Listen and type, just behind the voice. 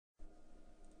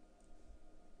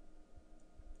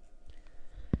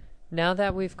Now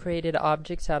that we've created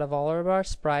objects out of all of our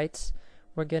sprites,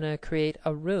 we're going to create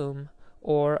a room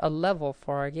or a level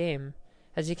for our game.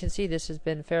 As you can see, this has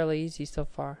been fairly easy so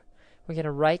far. We're going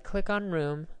to right click on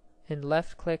room and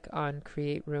left click on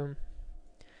create room.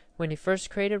 When you first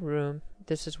create a room,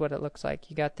 this is what it looks like.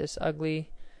 You got this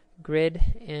ugly grid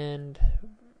and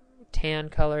tan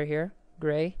color here,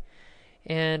 gray,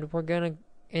 and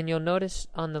you'll notice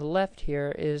on the left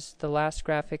here is the last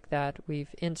graphic that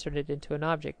we've inserted into an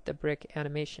object, the brick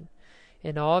animation.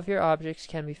 And all of your objects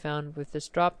can be found with this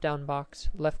drop down box,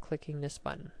 left clicking this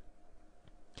button.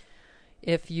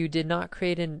 If you did not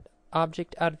create an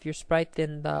object out of your sprite,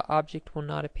 then the object will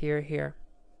not appear here.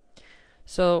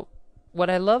 So what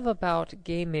I love about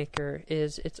GameMaker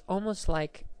is it's almost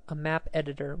like a map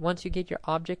editor. Once you get your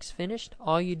objects finished,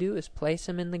 all you do is place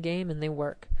them in the game and they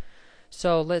work.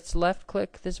 So let's left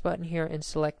click this button here and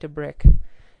select a brick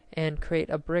and create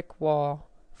a brick wall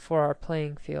for our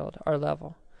playing field, our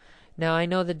level. Now I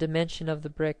know the dimension of the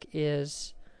brick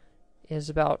is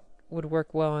about, would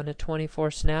work well on a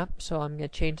 24 snap, so I'm going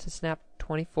to change the snap to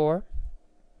 24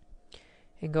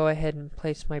 and go ahead and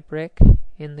place my brick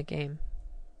in the game.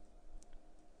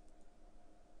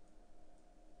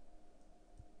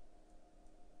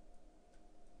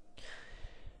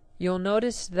 You'll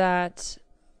notice that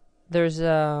there's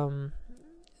the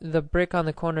brick on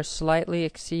the corner slightly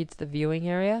exceeds the viewing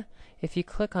area. If you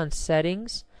click on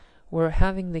settings, we're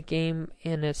having the game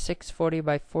in a 640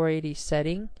 by 480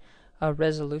 setting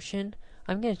resolution.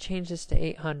 I'm going to change this to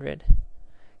 800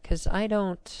 because I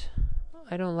don't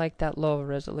like that low of a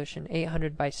resolution,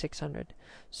 800 by 600.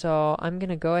 So I'm going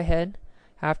to go ahead,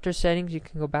 after settings you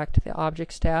can go back to the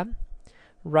objects tab,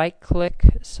 right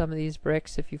click some of these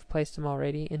bricks if you've placed them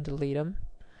already and delete them.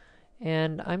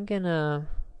 And I'm gonna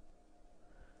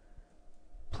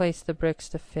place the bricks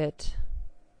to fit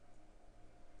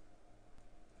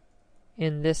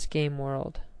in this game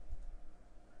world.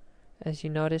 As you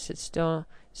notice, it's not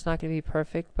going to be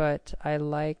perfect, but I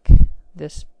like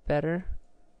this better.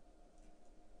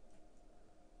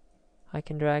 I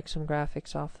can drag some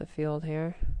graphics off the field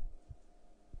here.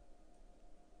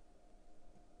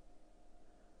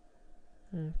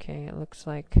 Okay, it looks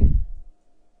like,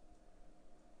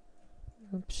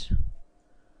 oops.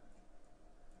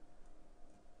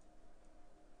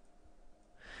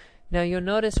 Now you'll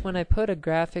notice when I put a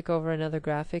graphic over another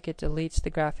graphic, it deletes the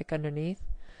graphic underneath.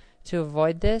 To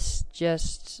avoid this,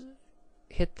 just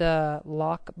hit the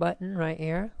lock button right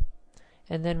here,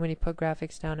 and then when you put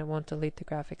graphics down, it won't delete the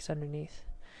graphics underneath.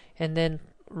 And then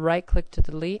right click to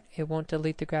delete, it won't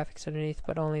delete the graphics underneath,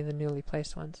 but only the newly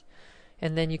placed ones.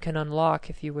 And then you can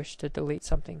unlock if you wish to delete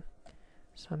something.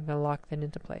 So I'm going to lock that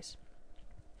into place.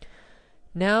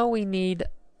 Now we need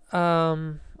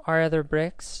our other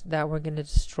bricks that we're going to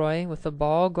destroy with the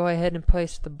ball. Go ahead and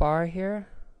place the bar here.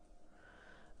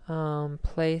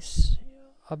 Place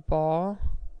a ball.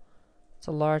 It's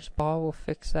a large ball. We'll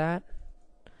fix that.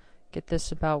 Get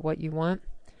this about what you want.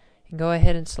 And go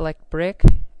ahead and select brick.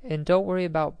 And don't worry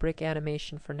about brick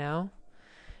animation for now.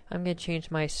 I'm going to change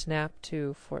my snap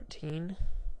to 14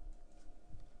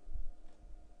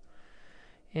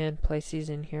 and place these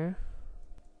in here.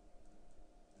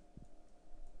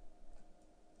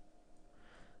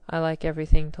 I like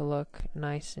everything to look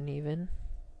nice and even,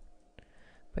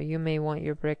 but you may want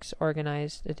your bricks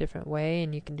organized a different way,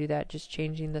 and you can do that just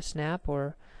changing the snap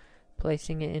or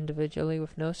placing it individually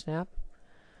with no snap.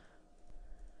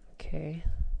 Okay.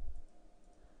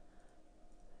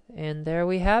 And there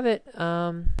we have it,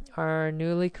 our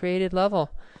newly created level.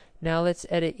 Now let's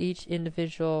edit each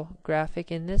individual graphic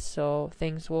in this so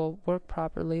things will work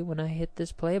properly when I hit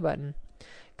this play button.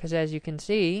 Because as you can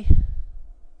see,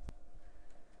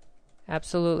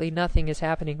 absolutely nothing is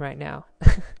happening right now.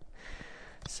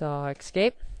 So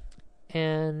escape,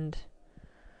 and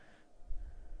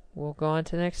we'll go on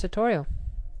to the next tutorial.